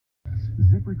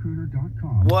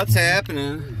ZipRecruiter.com. What's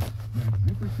happening?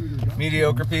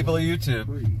 Mediocre people of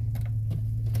YouTube.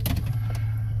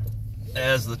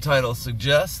 As the title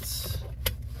suggests,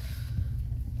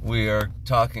 we are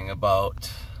talking about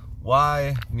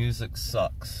why music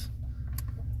sucks.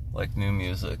 Like new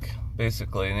music.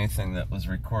 Basically anything that was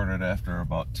recorded after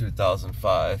about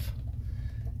 2005.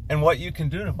 And what you can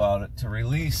do about it to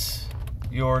release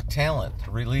your talent.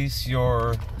 Release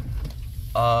your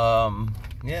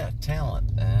talent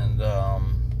and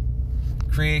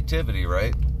creativity,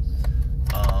 right?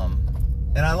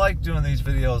 And I like doing these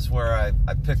videos where I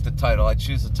pick the title. I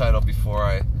choose the title before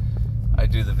I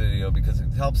do the video because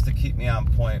it helps to keep me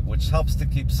on point, which helps to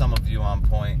keep some of you on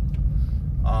point,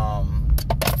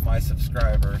 my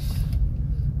subscribers,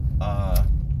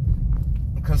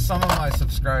 because some of my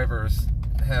subscribers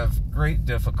have great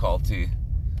difficulty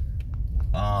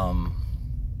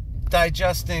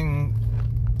digesting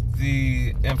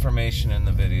the information in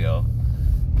the video,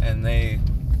 and they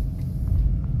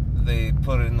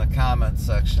put it in the comments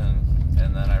section,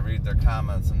 and then I read their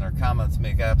comments, and their comments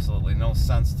make absolutely no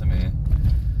sense to me.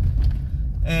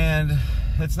 And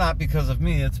it's not because of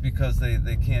me, it's because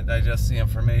they can't digest the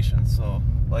information. So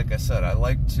like I said, I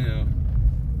like to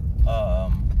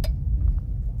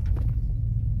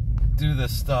do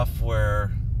this stuff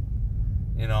where,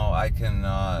 you know, I can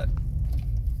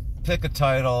pick a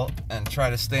title and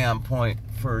try to stay on point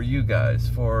for you guys,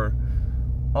 for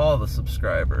all the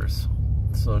subscribers.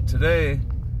 So today,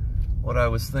 what I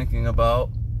was thinking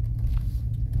about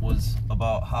was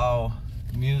about how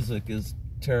music is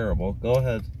terrible. Go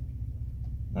ahead.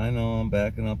 I know I'm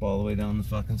backing up all the way down the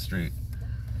fucking street.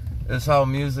 It's how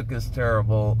music is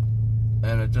terrible,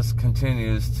 and it just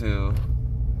continues to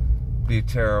be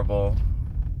terrible.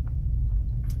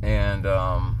 And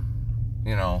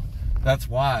you know, that's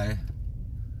why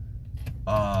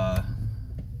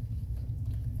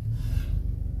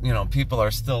you know, people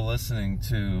are still listening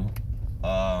to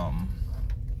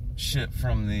shit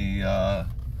from the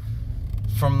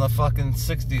fucking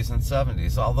 60s and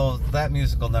 70s, although that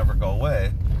music will never go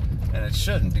away, and it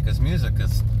shouldn't, because music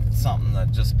is something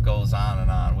that just goes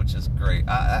on, which is great.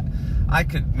 I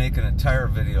could make an entire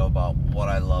video about what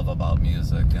I love about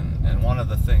music, and one of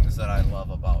the things that I love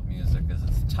about music is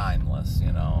it's timeless,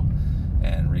 you know,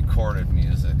 and recorded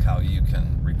music, how you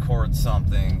can record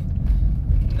something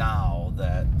now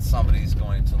that somebody's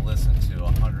going to listen to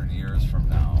 100 years from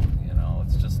now. You know,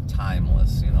 it's just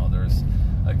timeless. You know, there's,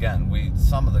 again,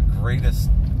 some of the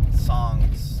greatest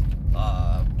songs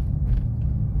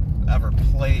ever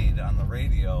played on the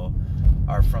radio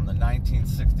are from the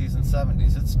 1960s and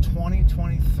 70s. It's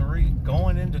 2023,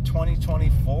 going into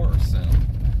 2024 soon.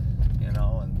 You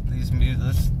know, and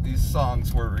these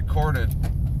songs were recorded,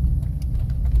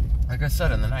 like I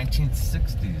said, in the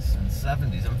 1960s and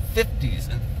 70s and 50s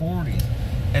and 40s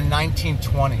and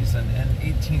 1920s and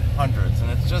 1800s,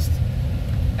 and it's just,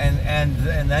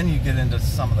 and then you get into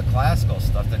some of the classical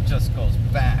stuff that just goes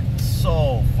back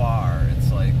so far.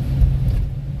 It's like,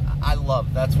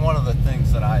 that's one of the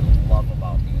things that I love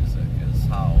about music, is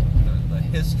how the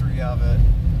history of it.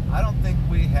 I don't think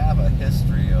we have a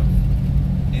history of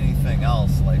anything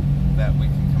else like that we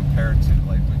can compare to,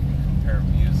 like we can compare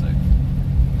music.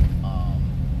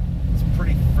 It's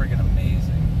pretty friggin'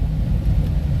 amazing.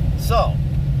 So,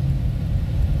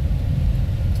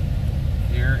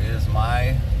 here is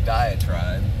my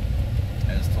diatribe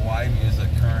as to why music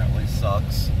currently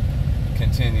sucks,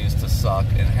 continues to suck,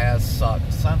 and has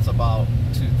sucked since about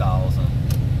 2000.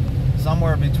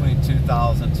 Somewhere between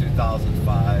 2000 and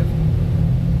 2005.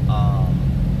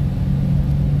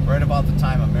 Right about the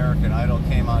time American Idol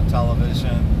came on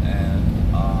television,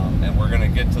 and we're going to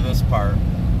get to this part,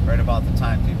 right about the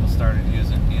time people started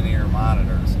using in-ear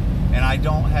monitors. And I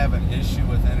don't have an issue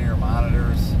with in-ear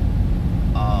monitors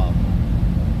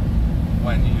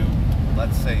when you,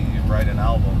 let's say you write an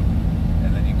album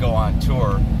and then you go on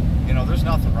tour. You know, there's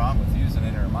nothing wrong with using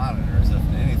in-ear monitors. If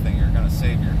anything, you're going to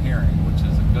save your hearing, which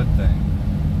is a good thing.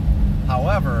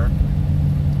 However,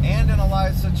 and in a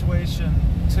live situation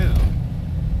too,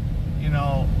 you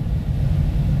know,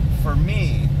 for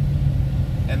me,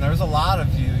 and there's a lot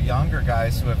of you younger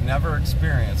guys who have never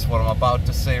experienced what I'm about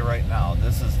to say right now.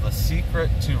 This is the secret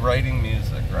to writing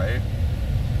music, right?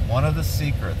 One of the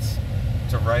secrets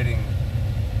to writing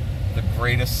the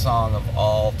greatest song of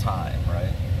all time,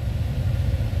 right?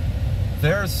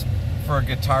 There's, for a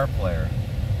guitar player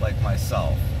like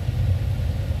myself,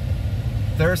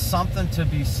 there's something to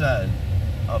be said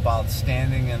about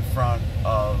standing in front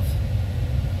of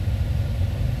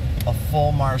a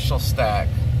full Marshall stack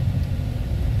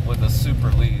with a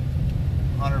super lead,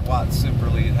 100-watt super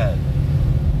lead head,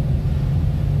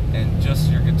 and just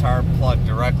your guitar plugged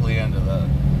directly into the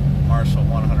Marshall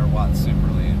 100 watt Super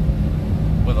Lead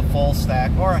with a full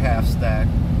stack or a half stack.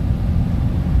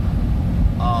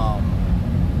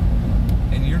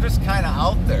 And you're just kind of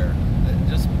out there. It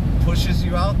just pushes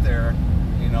you out there,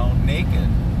 you know, naked.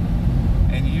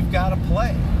 And you've got to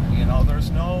play. You know,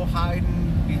 there's no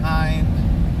hiding behind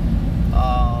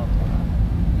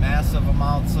massive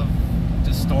amounts of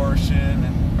distortion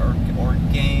and or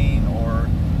gain or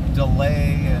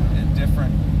delay and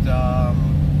different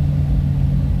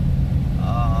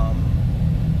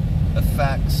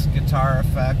effects, guitar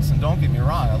effects. And don't get me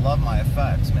wrong, I love my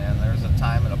effects, man. There's a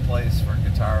time and a place for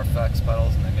guitar effects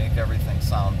pedals, and they make everything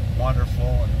sound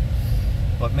wonderful.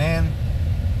 But man,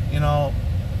 you know,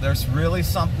 there's really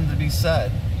something to be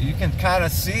said. You can kind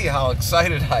of see how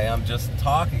excited I am just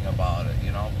talking about it,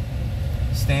 you know,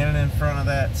 standing in front of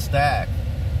that stack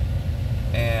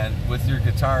and with your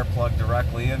guitar plugged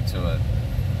directly into it.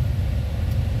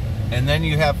 And then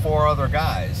you have 4 other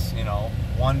guys, you know,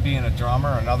 one being a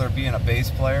drummer, another being a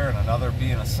bass player, and another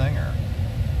being a singer,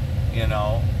 you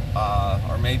know,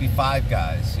 or maybe 5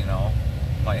 guys, you know.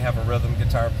 You might have a rhythm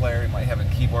guitar player, you might have a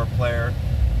keyboard player.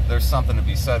 There's something to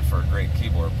be said for a great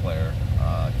keyboard player.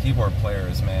 Keyboard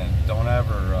players, man, don't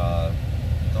ever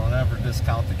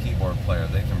discount the keyboard player.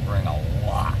 They can bring a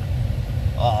lot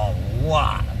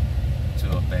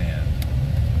to a band.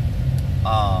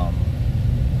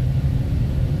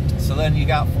 So then you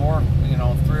got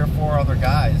 3 or 4 other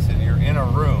guys, and you're in a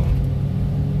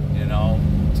room, you know,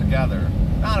 together.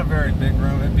 Not a very big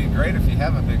room. It'd be great if you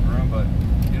have a big room, but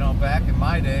you know, back in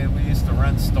my day, we used to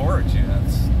rent storage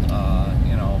units,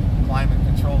 you know,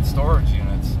 climate-controlled storage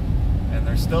units, and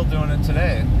they're still doing it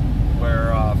today.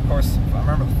 Where, of course, I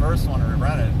remember the first one we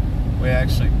rented, we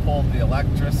actually pulled the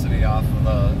electricity off of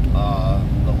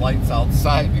the lights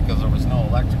outside because there was no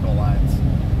electrical lines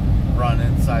run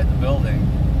inside the building.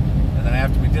 And then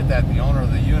after we did that, the owner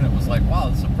of the unit was like, wow,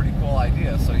 this is a pretty cool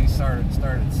idea. So he started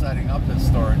setting up his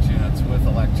storage units with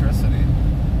electricity.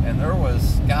 And there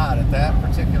was, God, at that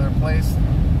particular place,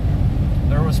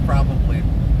 there was probably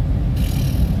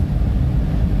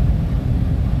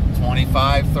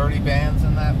 25, 30 bands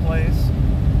in that place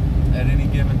at any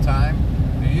given time.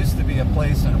 There used to be a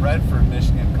place in Redford,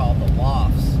 Michigan called the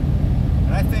Lofts.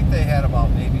 And I think they had about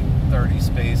maybe 30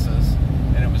 spaces,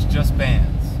 and it was just bands.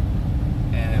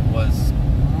 And it was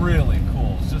really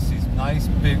cool. It's just these nice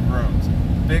big rooms,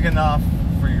 big enough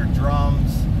for your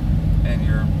drums and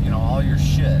your, you know, all your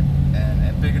shit,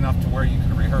 and big enough to where you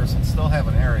could rehearse and still have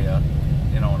an area,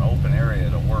 you know, an open area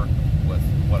to work with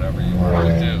whatever you want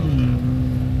to do.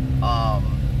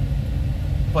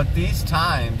 But these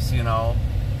times, you know,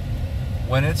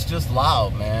 when it's just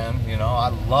loud, man, you know, I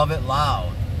love it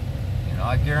loud. You know,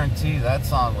 I guarantee that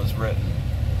song was written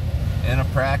in a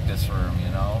practice room,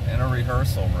 you know, in a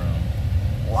rehearsal room,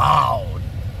 loud,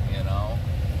 you know.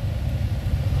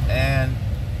 And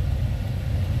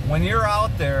when you're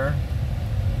out there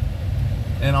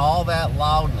in all that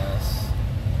loudness,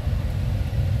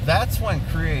 that's when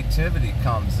creativity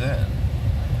comes in,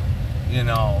 you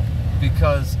know,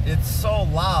 because it's so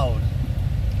loud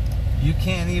you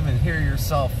can't even hear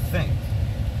yourself think.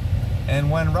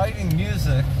 And when writing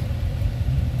music,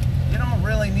 you don't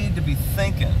really need to be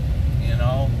thinking, you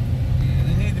know.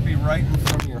 You need to be writing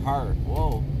from your heart.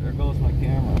 Whoa, there goes my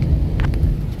camera.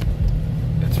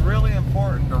 It's really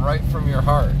important to write from your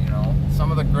heart, you know.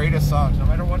 Some of the greatest songs, no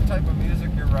matter what type of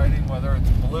music you're writing, whether it's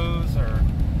blues or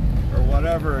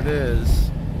whatever it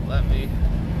is. Let me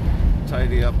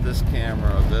tidy up this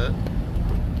camera a bit.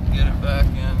 Get it back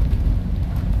in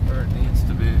where it needs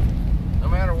to be. No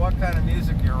matter what kind of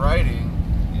music you're writing,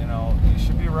 you know, you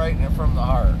should be writing it from the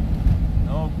heart.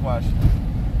 No question.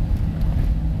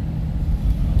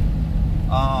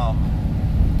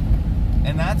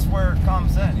 And that's where it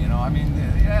comes in, you know. I mean,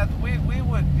 yeah, we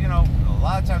would, you know, a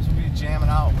lot of times we'd be jamming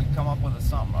out, we'd come up with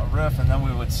a riff, and then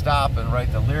we would stop and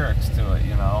write the lyrics to it,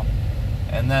 you know,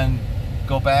 and then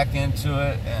go back into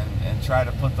it and try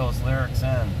to put those lyrics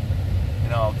in. You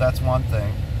know, that's one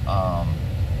thing.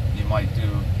 You might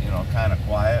do, you know, kind of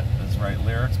quiet, is write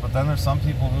lyrics, but then there's some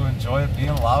people who enjoy it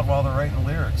being loud while they're writing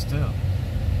lyrics too.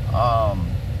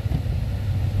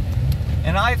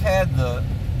 And I've had the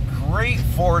great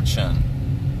fortune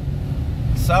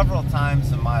several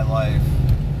times in my life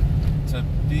to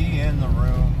be in the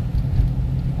room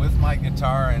with my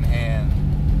guitar in hand,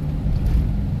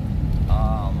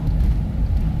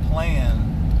 playing,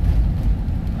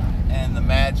 and the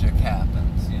magic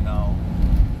happens, you know.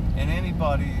 And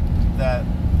anybody that,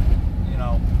 you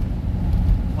know,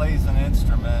 plays an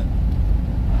instrument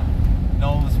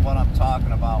knows what I'm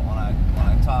talking about when I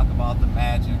talk about the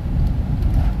magic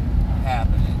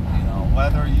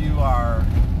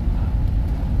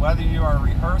whether you are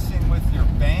rehearsing with your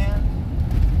band,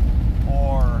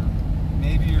 or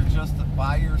maybe you're just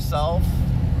by yourself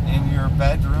in your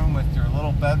bedroom with your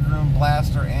little bedroom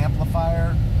blaster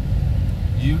amplifier,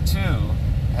 you too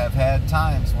have had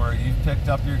times where you've picked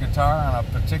up your guitar on a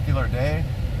particular day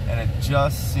and it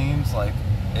just seems like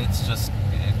it's just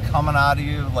coming out of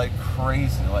you like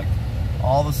crazy. Like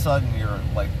all of a sudden you're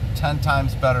like 10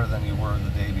 times better than you were the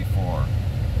day before.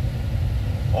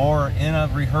 Or in a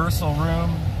rehearsal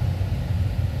room,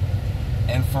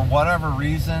 and for whatever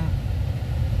reason,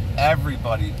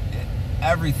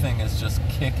 everything is just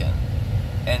kicking,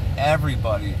 and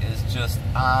everybody is just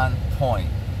on point.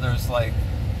 There's like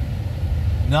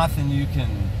nothing you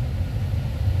can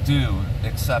do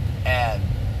except add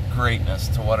greatness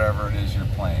to whatever it is you're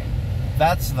playing.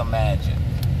 That's the magic.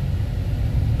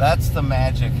 That's the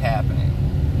magic happening.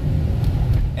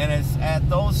 And it's at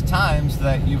those times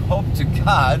that you hope to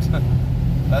God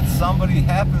that somebody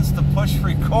happens to push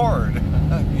record,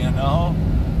 you know?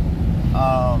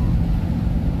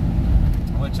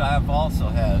 Which I have also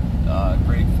had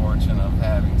great fortune of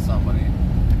having somebody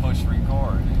push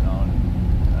record, you know.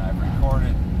 And I've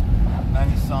recorded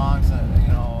many songs,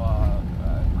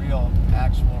 real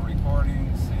actual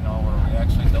recordings, you know, where we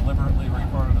actually deliberately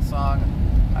recorded a song.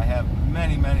 And I have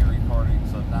many, many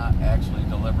recordings of not actually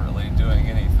deliberately doing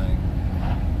anything.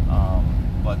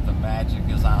 But the magic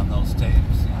is on those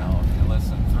tapes, you know. If you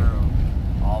listen through,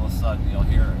 all of a sudden you'll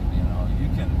hear it, you know.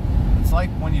 It's like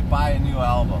when you buy a new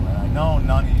album, and I know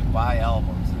none of you buy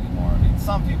albums anymore. I mean,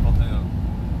 some people do.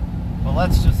 But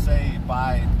let's just say you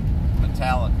buy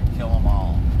Metallica, Kill 'Em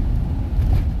All,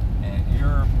 and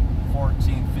you're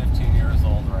 14, 15 years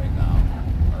old right now,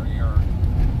 or you're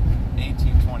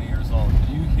 18, 20 years old.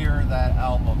 You hear that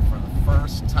album for the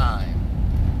first time.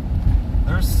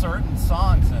 There's certain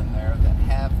songs in there that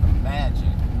have the magic.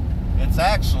 It's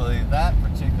actually, that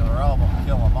particular album,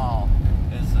 Kill 'Em All,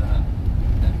 is an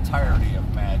entirety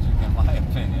of magic, in my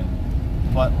opinion.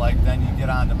 But like then you get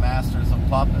on to Masters of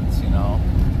Puppets, you know,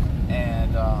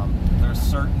 and there's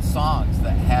certain songs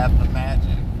that have the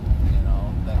magic, you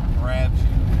know, that grabs you.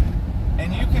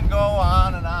 And you can go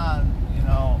on and on, you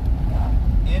know,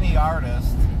 any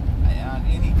artist on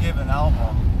any given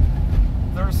album,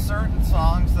 there's certain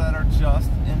songs that are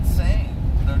just insane.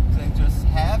 They just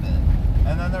have it.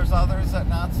 And then there's others that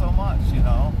not so much, you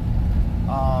know.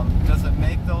 Does it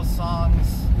make those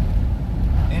songs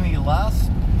any less?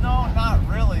 No, not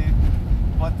really.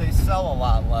 But they sell a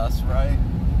lot less, right?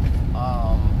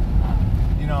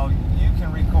 You know, you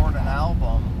can record an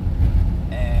album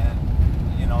and,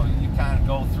 you know, you kind of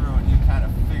go through and you kind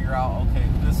of figure out, okay,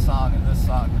 this song and this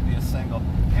song could be a single.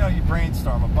 You know, you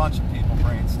brainstorm, a bunch of people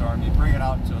brainstorm, you bring it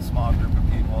out to a small group of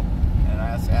people and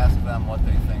ask them what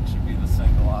they think should be the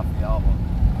single off the album.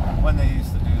 When they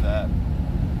used to do that. And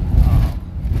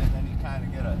then you kind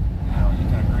of get you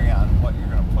can agree on what you're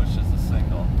going to push as a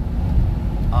single.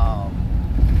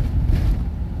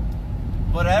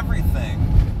 But everything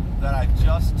that I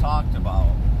just talked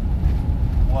about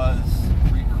was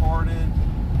recorded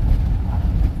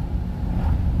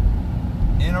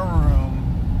in a room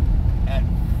at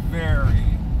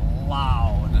very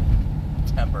loud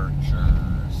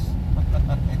temperatures,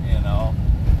 you know,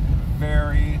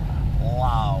 very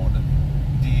loud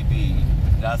dB,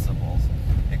 decibels,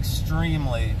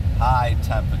 extremely high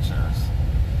temperatures.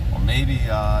 Or maybe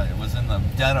it was in the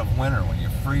dead of winter when you're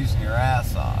freezing your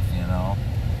ass off, you know.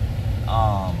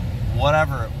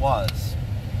 Whatever it was,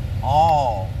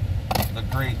 all the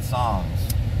great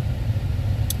songs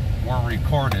were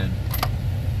recorded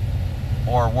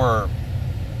or were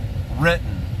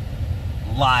written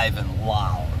live and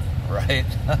loud, right?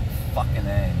 Fucking A,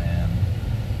 man.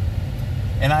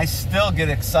 And I still get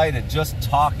excited just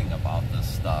talking about this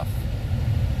stuff.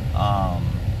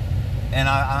 And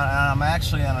I'm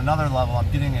actually on another level,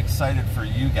 I'm getting excited for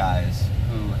you guys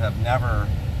who have never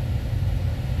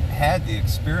had the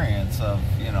experience of,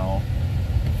 you know,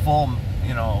 full,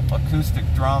 you know, acoustic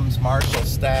drums, Marshall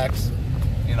stacks,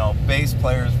 you know, bass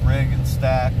players rig and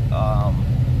stack.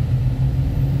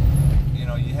 You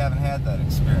know, you haven't had that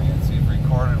experience. You've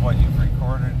recorded what you've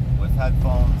recorded with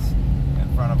headphones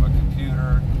in front of a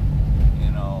computer, you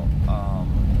know,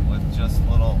 with just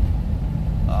little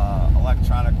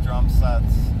electronic drum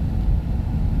sets.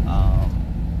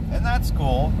 And that's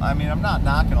cool. I mean, I'm not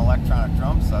knocking electronic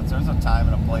drum sets. There's a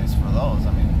time and a place for those.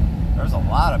 I mean, there's a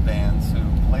lot of bands who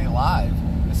play live,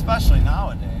 especially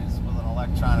nowadays, with an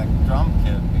electronic drum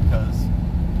kit because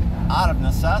out of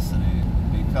necessity,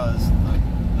 because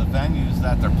the venues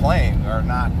that they're playing are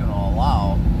not going to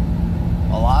allow,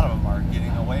 a lot of them are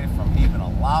getting away from even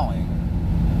allowing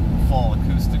full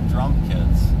acoustic drum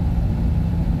kits,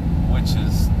 which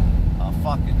is a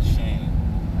fucking shame.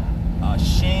 A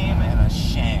shame and a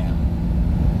sham.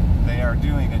 They are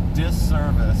doing a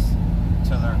disservice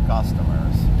to their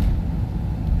customers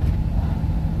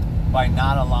by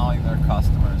not allowing their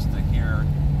customers to hear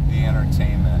the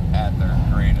entertainment at their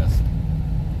greatest,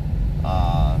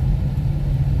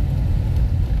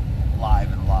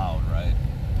 live and loud, right?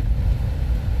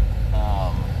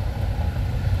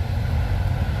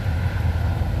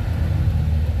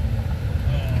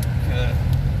 Okay.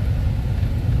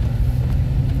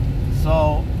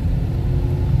 So,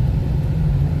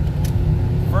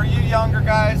 for you younger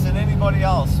guys and anybody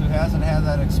else who hasn't had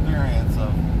that experience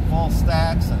of full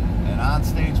stacks and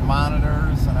on-stage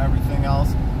monitors and everything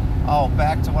else,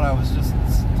 back to what I was just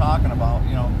talking about,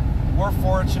 you know, we're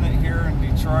fortunate here in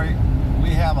Detroit. We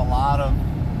have a lot of,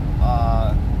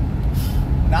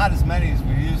 not as many as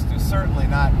we used to, certainly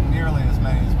not nearly as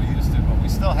many as we used to, but we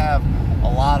still have a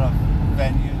lot of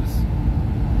venues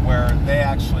where they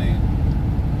actually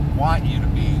want you to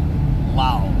be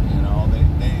loud, you know,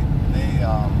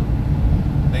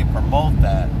 they promote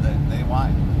that, they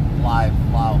want live,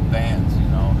 loud bands, you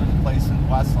know. There's a place in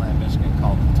Westland, Michigan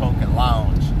called the Token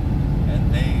Lounge,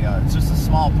 and it's just a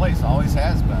small place, always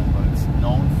has been, but it's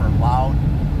known for loud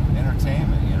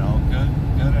entertainment, you know, good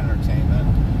entertainment.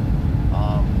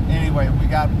 Anyway, we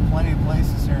got plenty of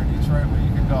places here in Detroit where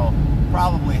you can go,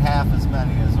 probably half as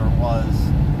many as there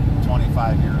was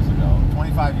 25 years ago.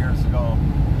 25 years ago,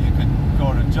 you could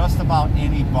go to just about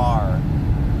any bar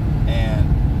and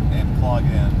plug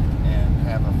in and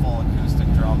have a full acoustic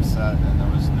drum set, and there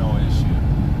was no issue.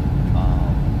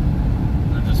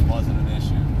 There just wasn't an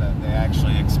issue. That they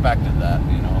actually expected that,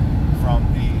 you know, from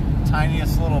the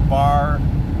tiniest little bar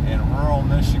in rural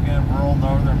Michigan, rural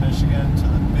northern Michigan, to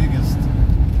the biggest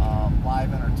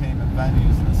live entertainment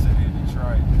venues in the city of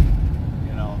Detroit.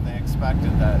 You know, they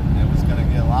expected that it was going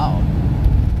to get loud,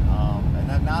 and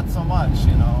then not so much.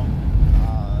 You know,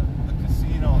 the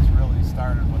casinos really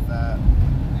started with that.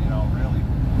 You know, really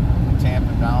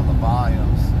tamping down the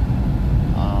volumes.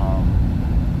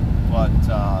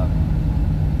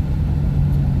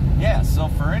 Yeah, so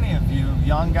for any of you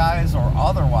young guys or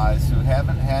otherwise who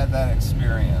haven't had that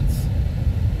experience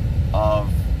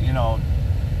of, you know,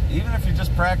 even if you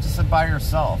just practice it by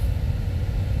yourself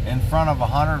in front of a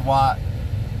 100-watt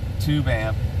tube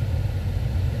amp,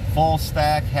 full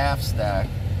stack, half stack,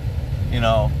 you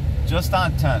know, just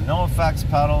on 10, no effects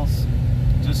pedals,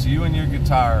 just you and your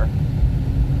guitar,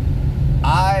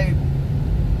 I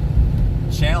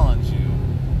challenge you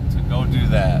to go do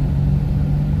that.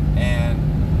 And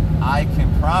I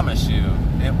can promise you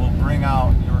it will bring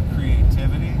out your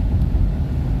creativity.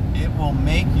 It will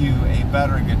make you a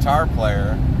better guitar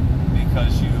player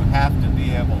because you have to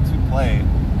be able to play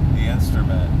the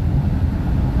instrument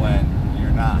when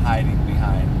you're not hiding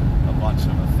behind a bunch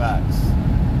of effects.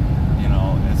 You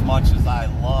know, as much as I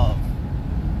love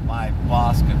my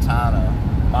Boss Katana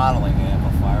modeling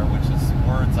amplifier, which is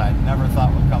words I never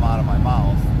thought would come out of my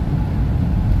mouth,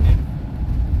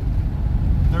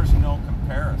 there's no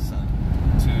comparison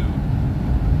to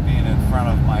being in front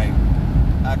of my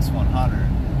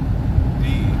X100D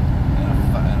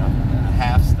in a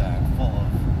half stack full of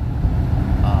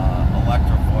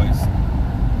Electro Voice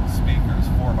speakers,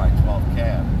 4x12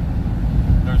 cab.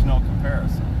 There's no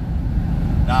comparison.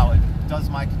 Now, does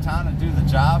my Katana do the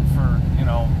job for, you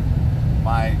know,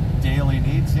 my daily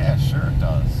needs? Yeah, sure it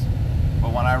does.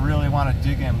 But when I really want to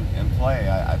dig in and play,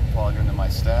 I plug into my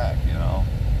stack, you know.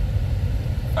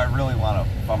 If I really want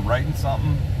to, if I'm writing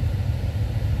something,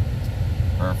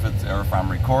 or if I'm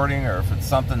recording, or if it's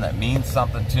something that means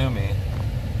something to me,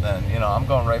 then, you know, I'm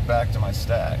going right back to my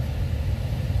stack.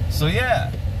 So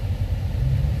yeah,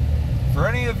 for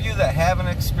any of you that haven't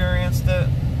experienced it,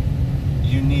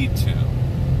 you need to.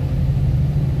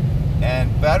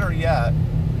 And better yet,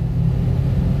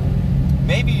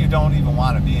 maybe you don't even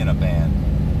want to be in a band.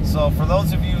 So for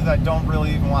those of you that don't really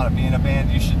even want to be in a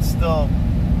band, you should still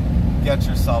get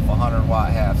yourself a 100-watt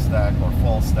half stack or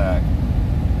full stack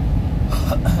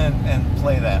and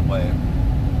play that way.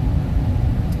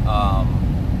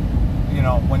 You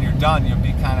know, when you're done, you'll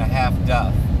be kind of half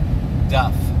deaf.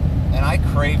 And I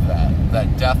crave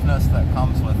that deafness that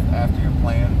comes with after you're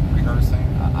playing, rehearsing.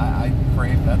 I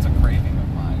crave, that's a craving of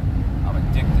mine. I'm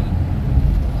addicted.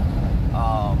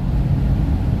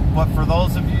 But for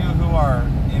those of you who are,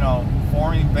 you know,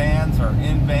 forming bands or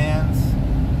in bands,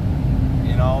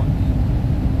 you know,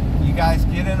 you guys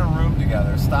get in a room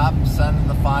together. Stop sending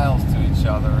the files to each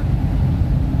other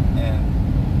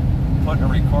and putting a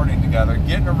recording together.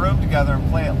 Get in a room together and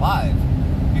play it live.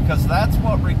 because that's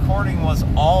what recording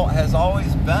has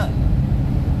always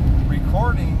been.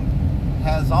 Recording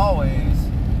has always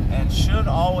and should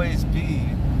always be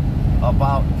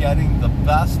about getting the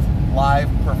best live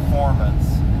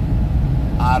performance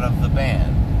out of the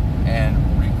band and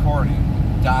recording,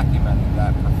 documenting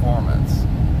that performance,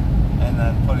 and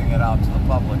then putting it out to the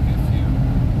public if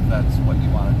that's what you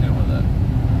want to do with it.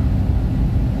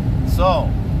 So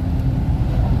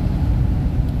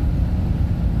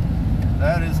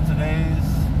that is today's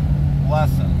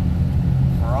lesson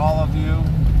for all of you.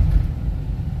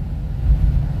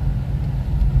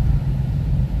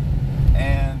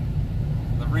 And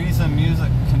the reason music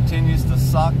continues to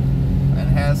suck and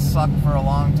has sucked for a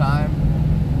long time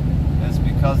is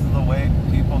because of the way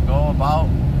people go about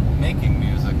making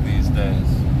music these days.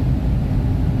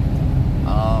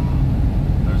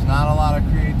 There's not a lot of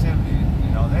creativity.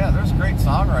 You know, yeah, there's great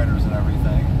songwriters and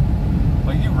everything,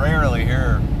 but you rarely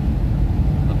hear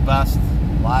the best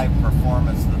live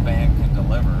performance the band can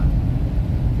deliver.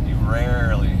 You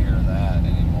rarely hear that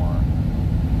anymore.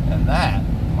 And that,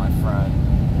 my friend,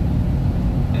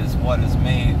 is what has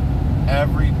made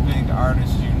every big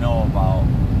artist you know about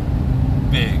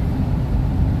big.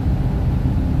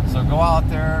 So go out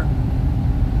there,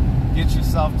 get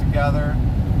yourself together,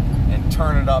 and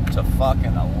turn it up to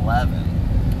fucking 11.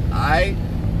 I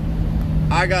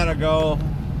gotta go.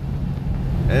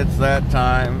 It's that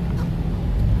time.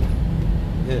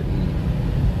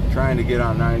 Trying to get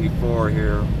on 94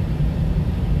 here.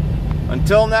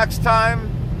 Until next time,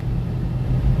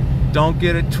 don't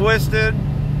get it twisted,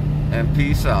 and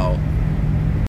peace out.